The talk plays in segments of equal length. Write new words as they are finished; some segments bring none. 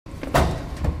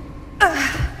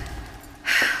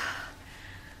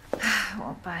I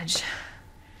won't budge.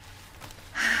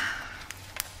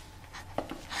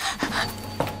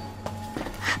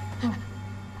 Oh.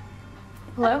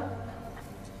 Hello?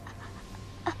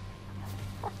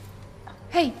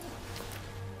 Hey.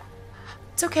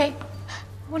 It's okay.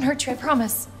 I won't hurt you, I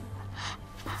promise.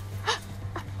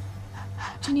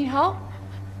 Do you need help?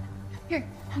 Here,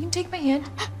 you can take my hand.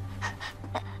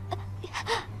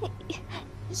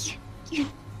 You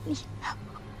need help.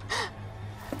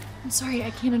 I'm sorry, I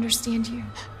can't understand you.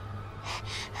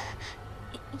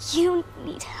 You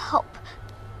need help.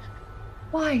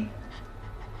 Why?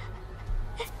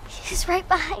 He's right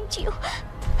behind you.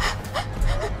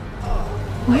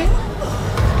 What?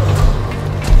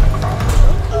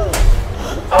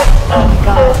 Oh my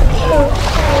god.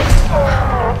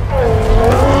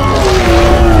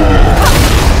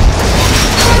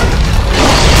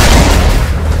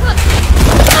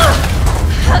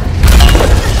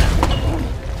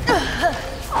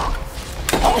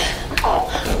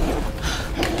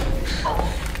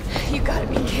 You gotta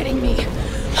be kidding me.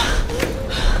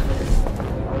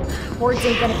 Words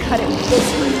ain't gonna cut it with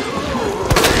this one.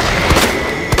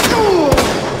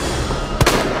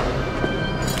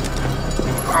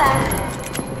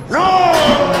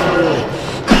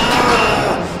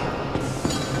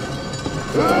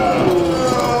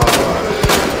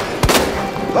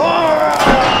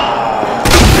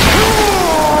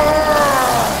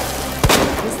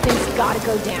 This thing's gotta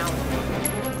go down.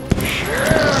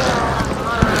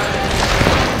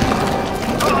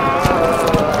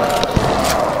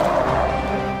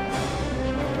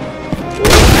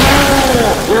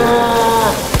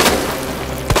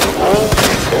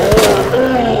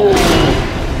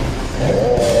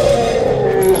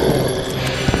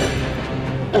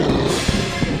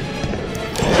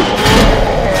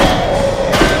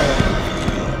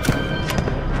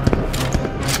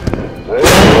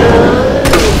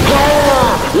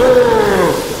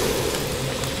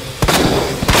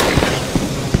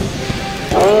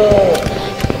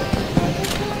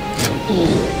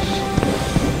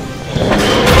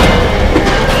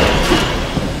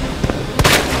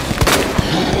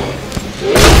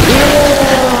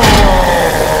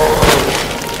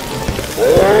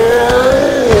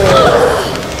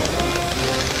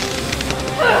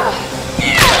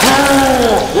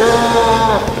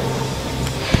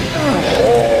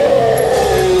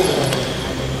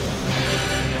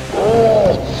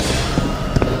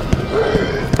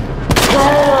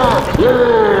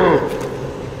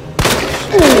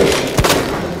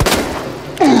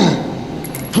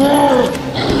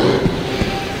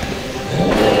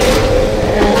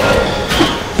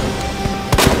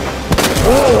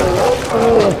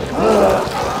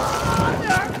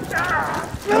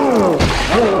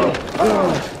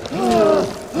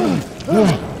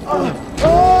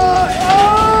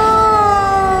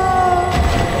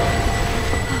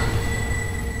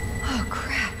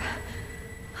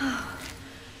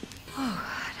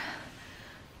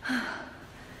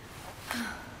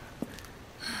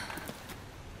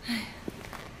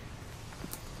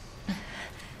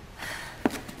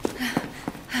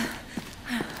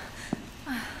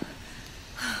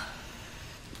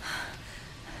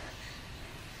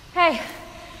 Hey,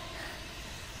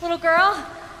 little girl.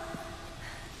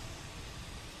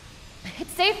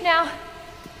 It's safe now.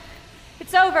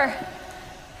 It's over.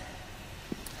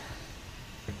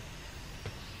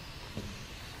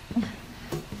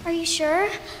 Are you sure?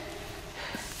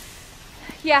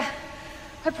 Yeah,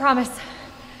 I promise.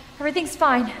 Everything's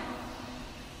fine.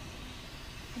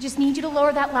 I just need you to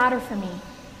lower that ladder for me.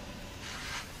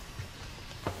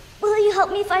 Will you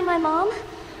help me find my mom?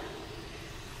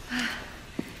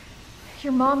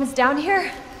 Your mom is down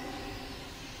here?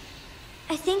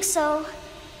 I think so.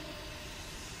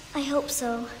 I hope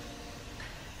so.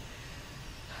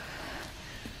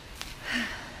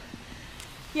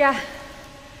 Yeah,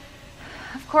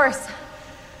 of course.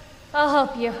 I'll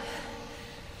help you.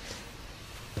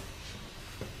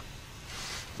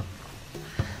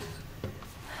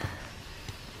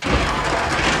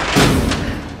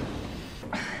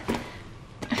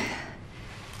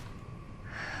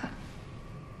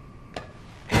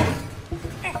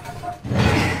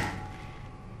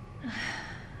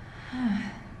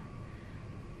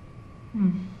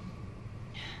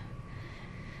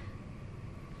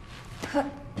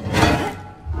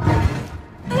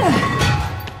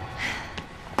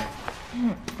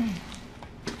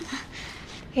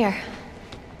 Here.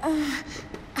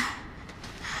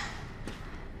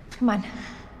 Come on.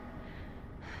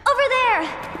 Over there!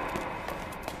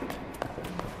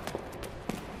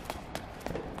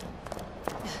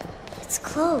 It's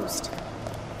closed.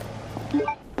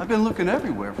 I've been looking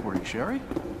everywhere for you, Sherry.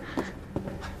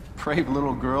 Brave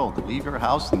little girl to leave your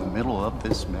house in the middle of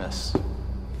this mess.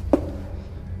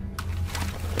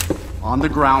 On the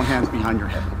ground, hands behind your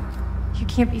head. You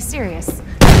can't be serious.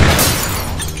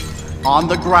 On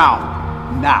the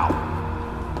ground, now.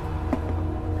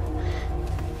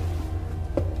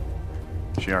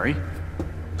 Sherry,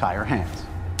 tie her hands.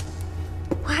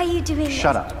 Why are you doing this?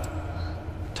 Shut up.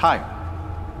 Tie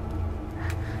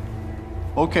her.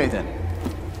 Okay then.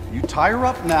 You tie her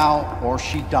up now, or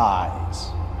she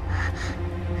dies.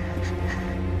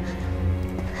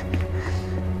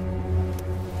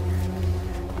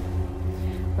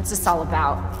 What's this all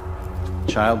about?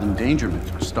 Child endangerment,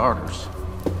 for starters.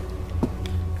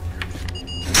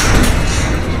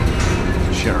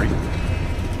 Sherry,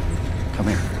 come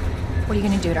here. What are you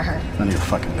gonna do to her? None of your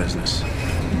fucking business.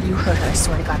 If you hurt her, I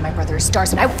swear to God, my brother is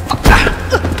stars and I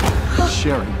will.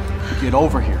 Sherry, get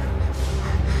over here.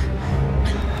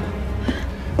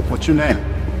 What's your name?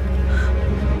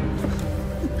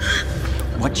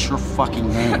 What's your fucking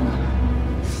name?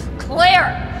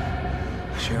 Claire!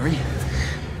 Sherry,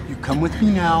 you come with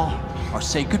me now, or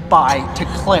say goodbye to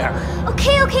Claire.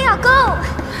 Okay, I'll go.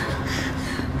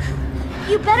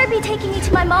 You better be taking me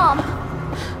to my mom.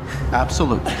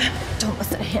 Absolutely. Don't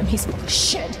listen to him, he's full of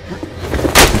shit.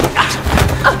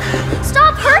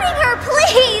 Stop hurting her,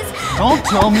 please! Don't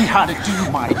tell me how to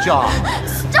do my job.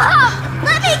 Stop!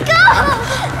 Let me go!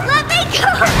 Let me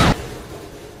go!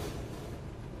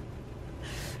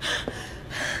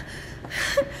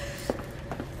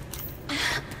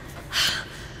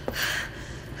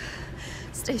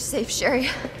 Stay safe, Sherry.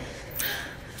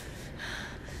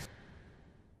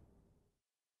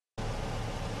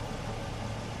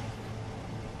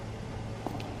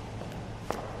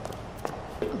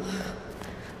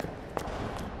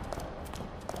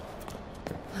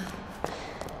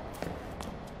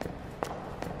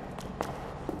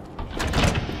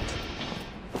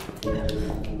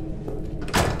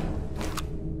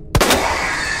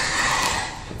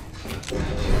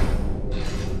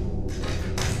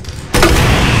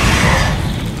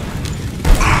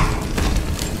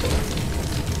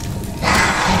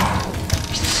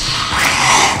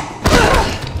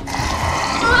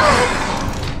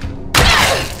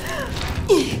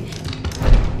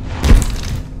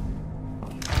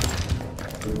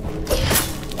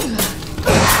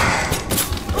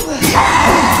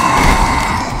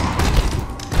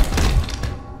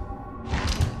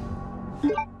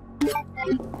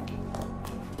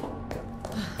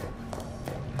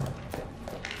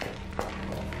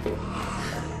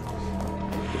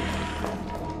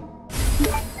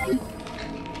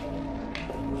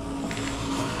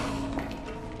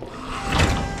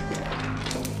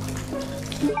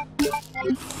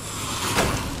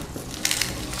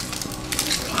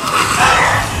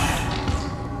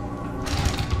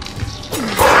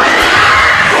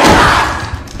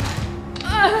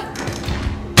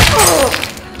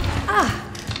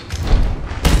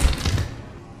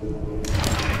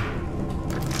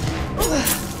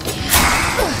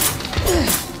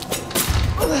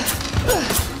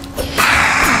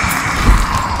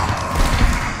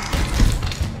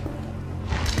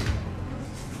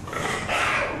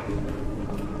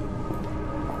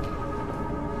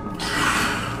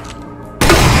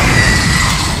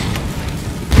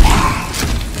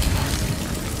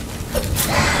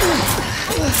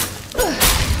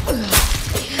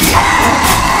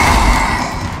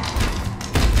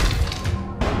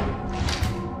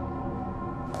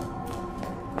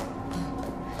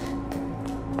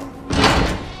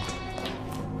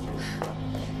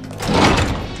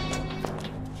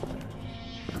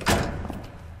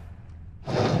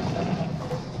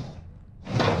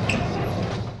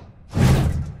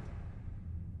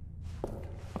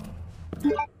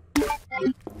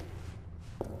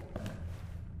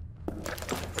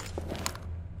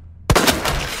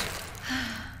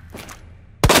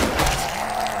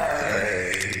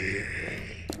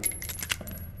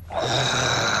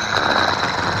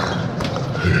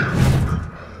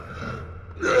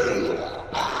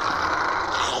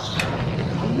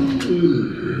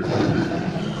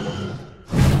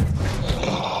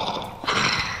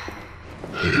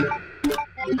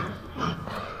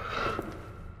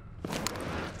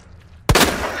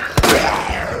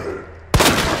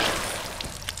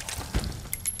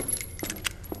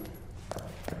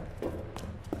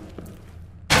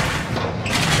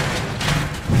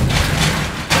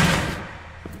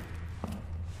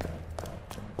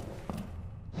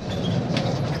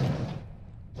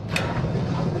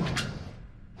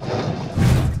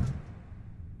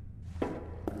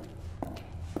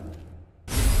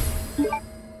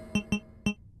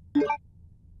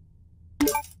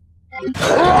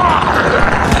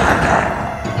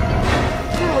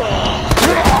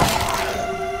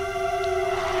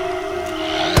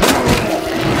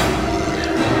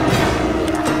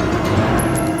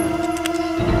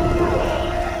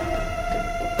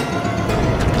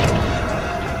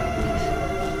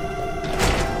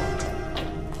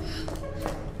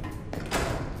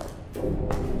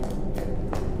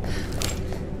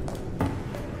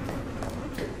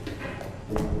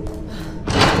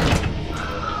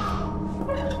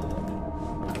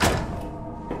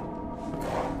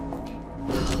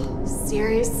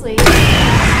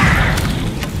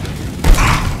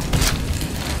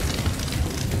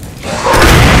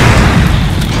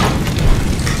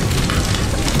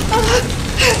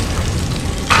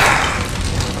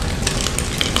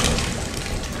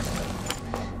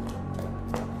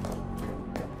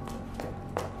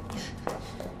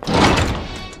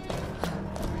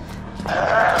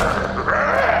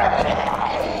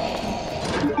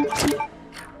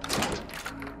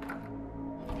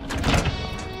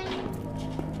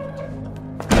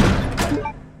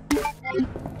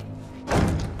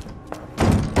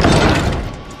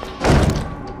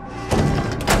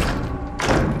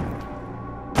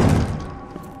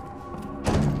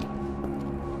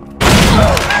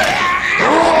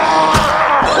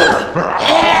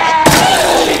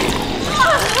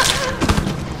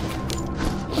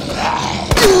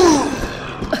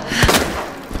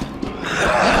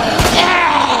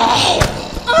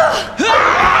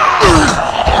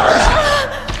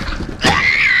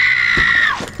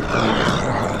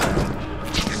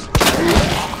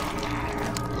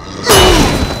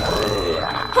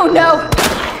 Oh no!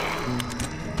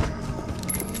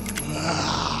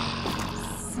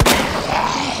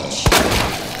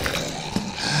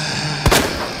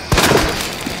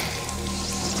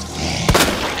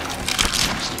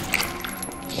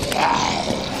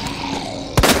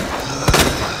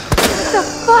 What the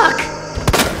fuck?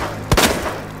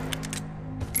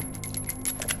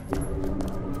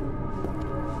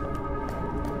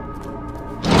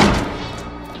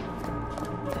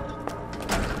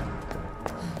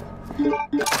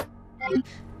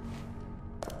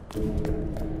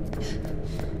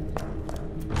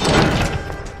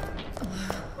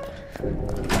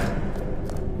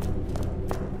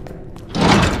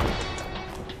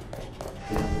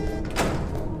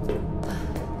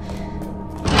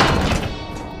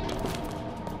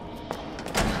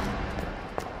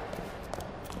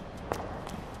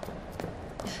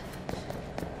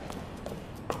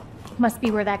 Must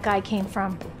be where that guy came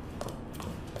from.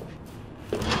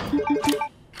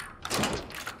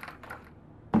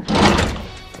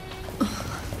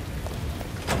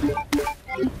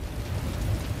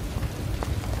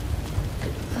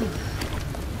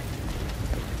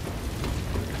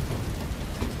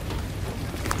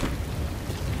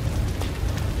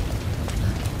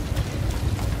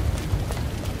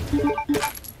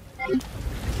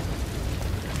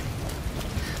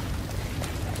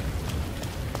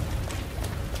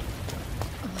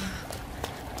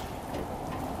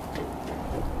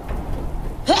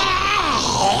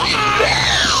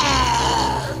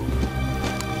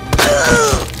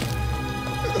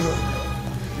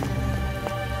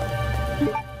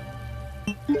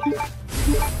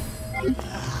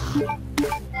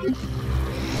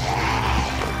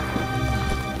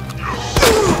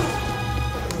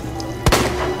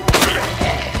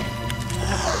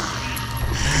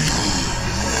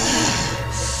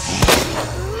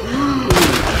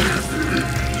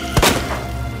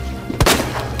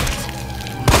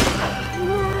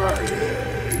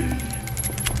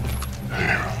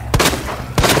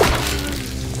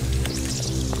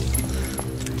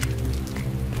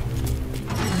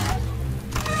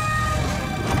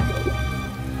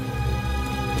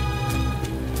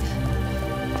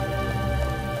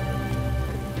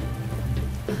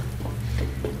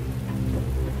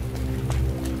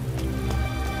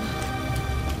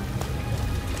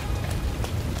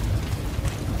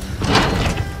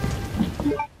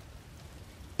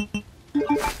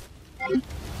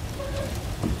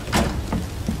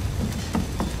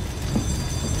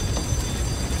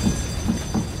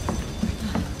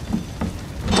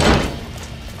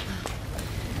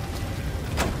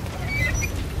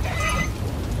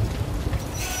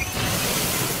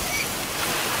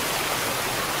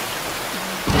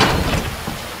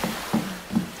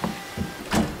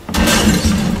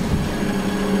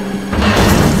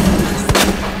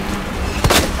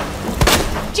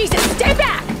 Jesus, stay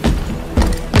back!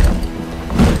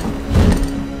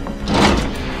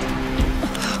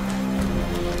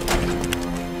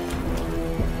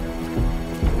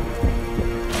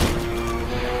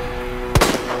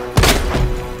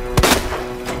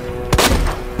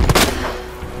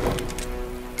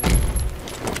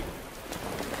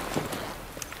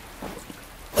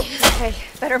 Okay,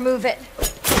 better move it.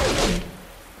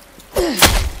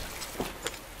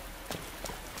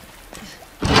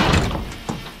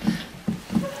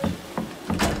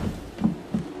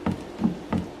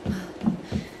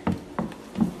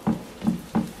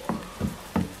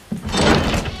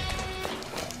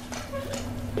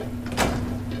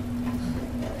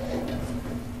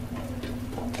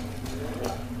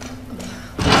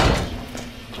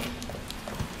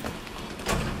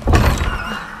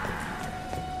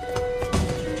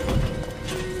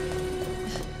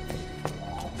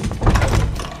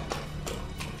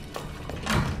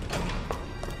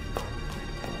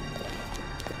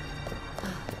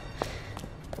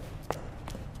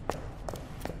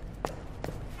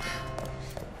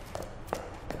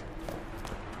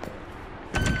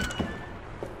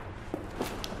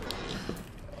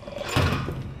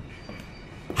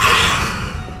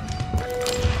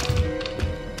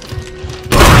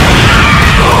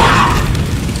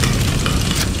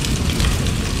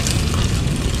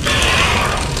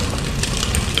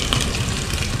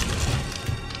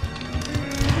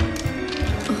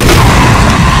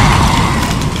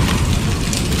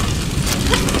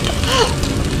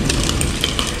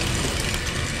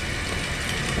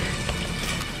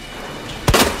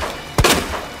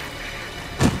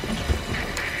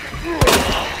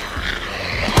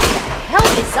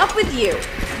 What's up with you?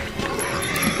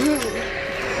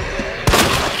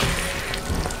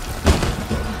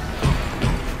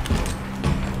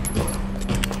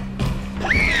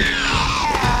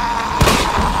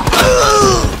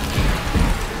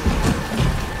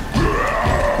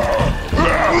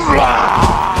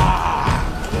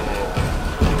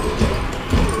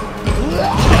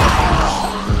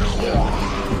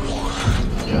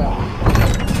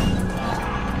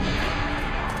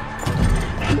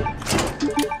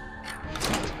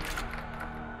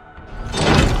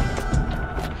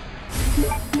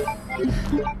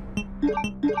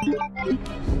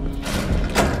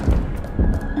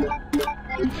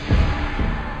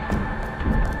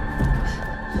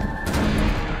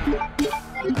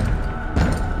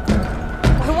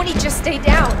 stay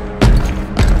down.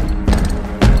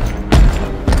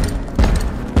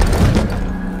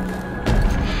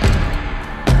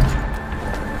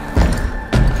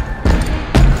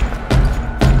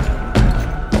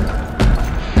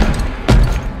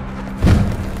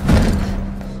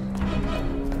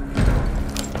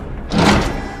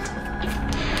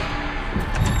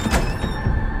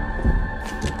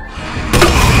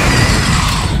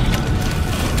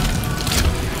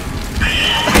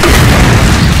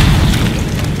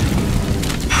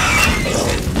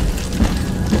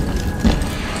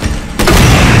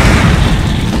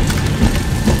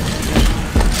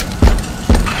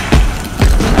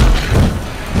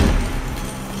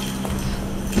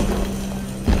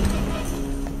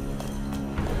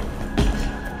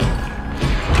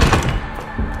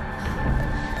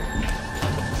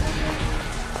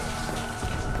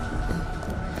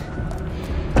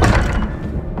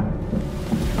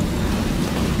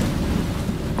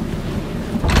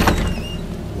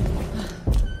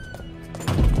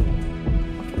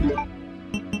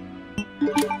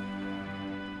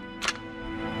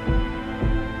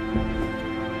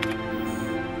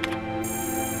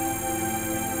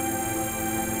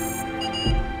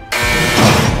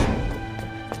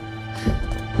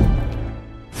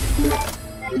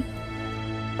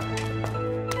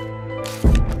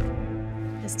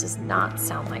 This does not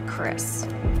sound like Chris.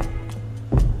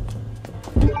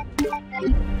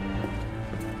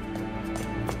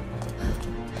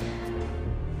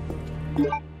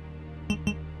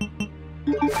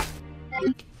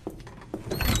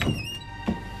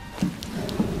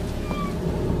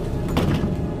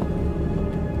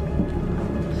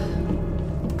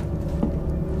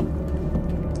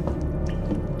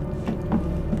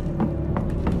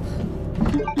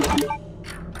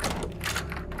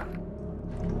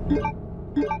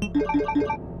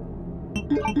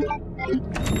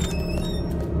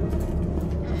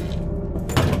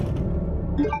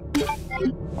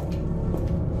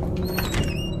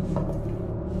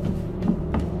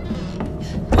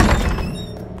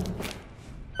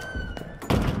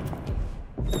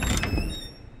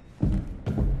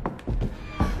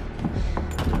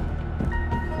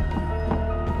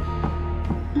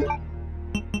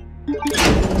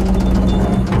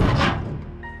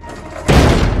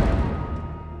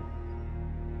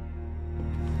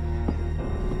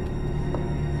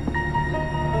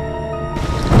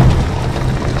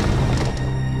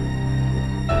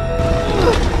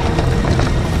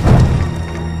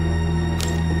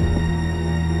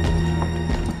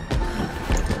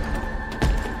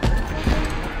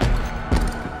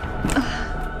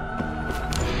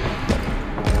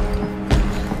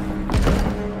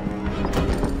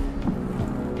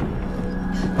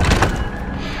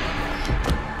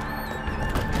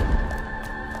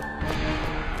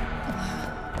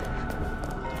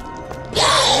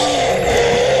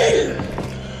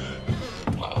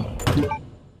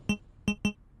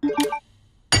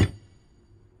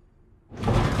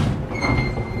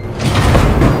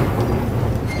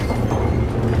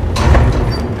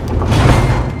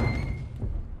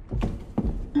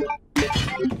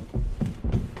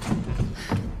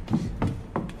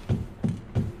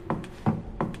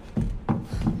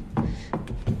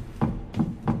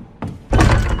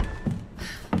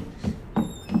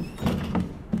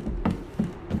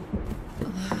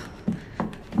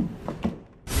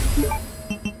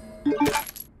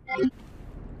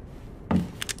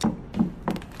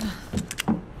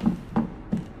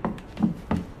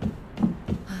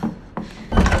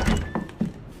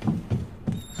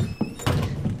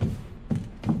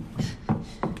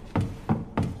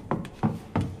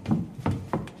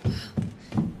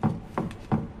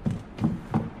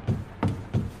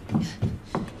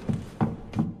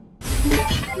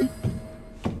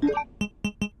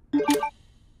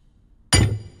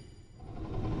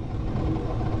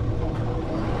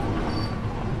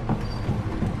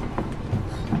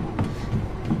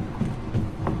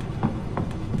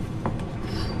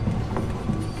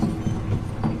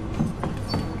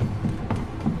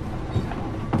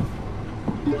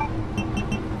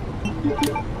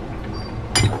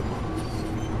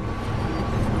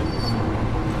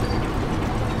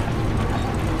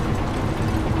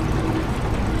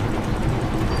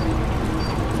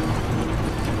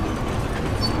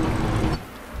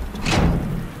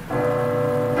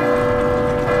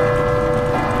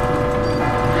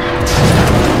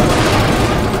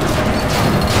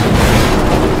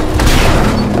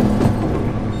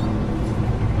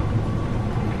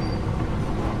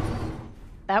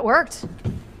 That worked.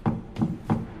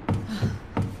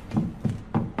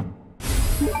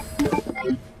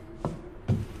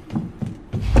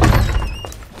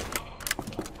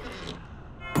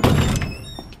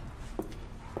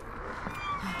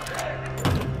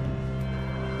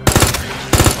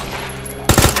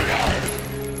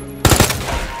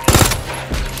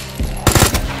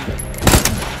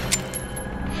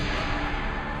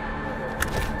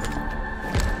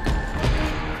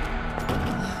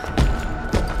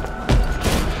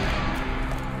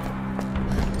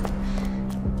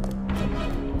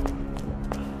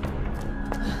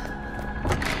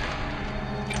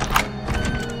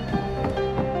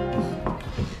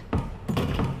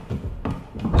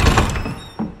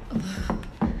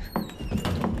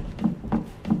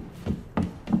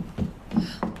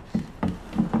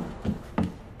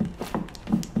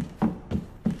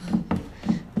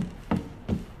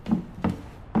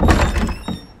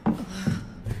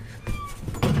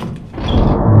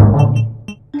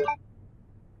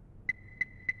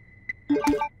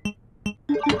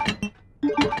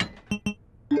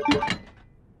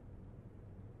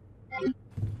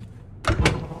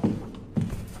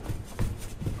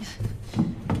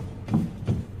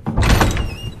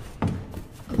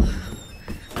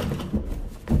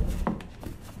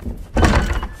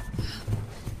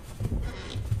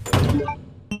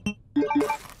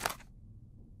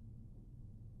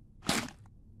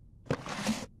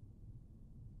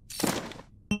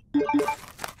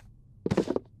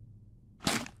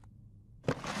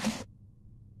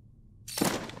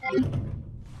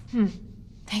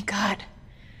 Thank God.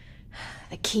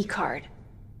 The key card.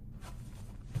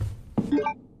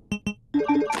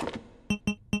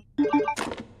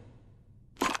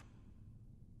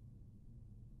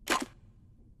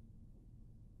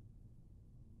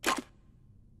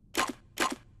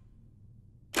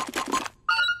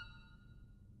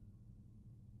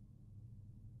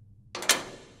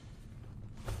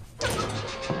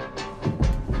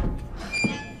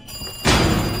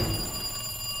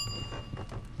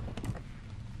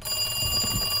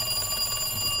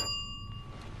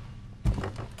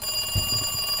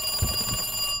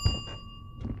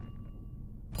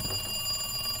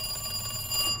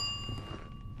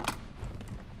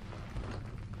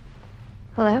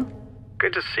 Hello?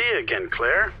 Good to see you again,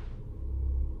 Claire.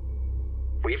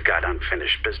 We've got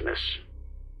unfinished business.